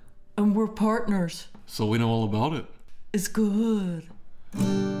partner. And we're partners. So we know all about it. It's good.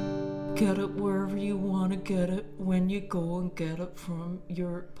 Get it wherever you want to get it when you go and get it from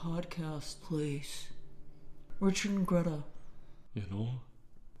your podcast place. Richard and Greta. You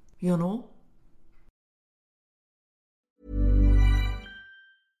know?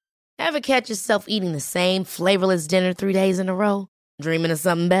 Ever catch yourself eating the same flavorless dinner 3 days in a row? Dreaming of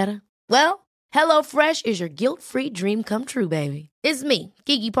something better? Well, HelloFresh is your guilt-free dream come true, baby. It's me,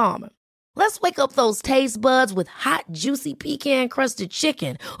 Keke Palmer. Let's wake up those taste buds with hot, juicy pecan-crusted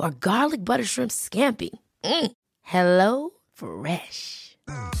chicken or garlic butter shrimp scampi. HelloFresh.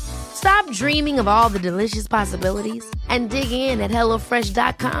 Stop dreaming of all the delicious possibilities and dig in at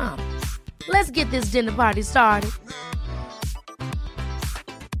HelloFresh.com. Let's get this dinner party started.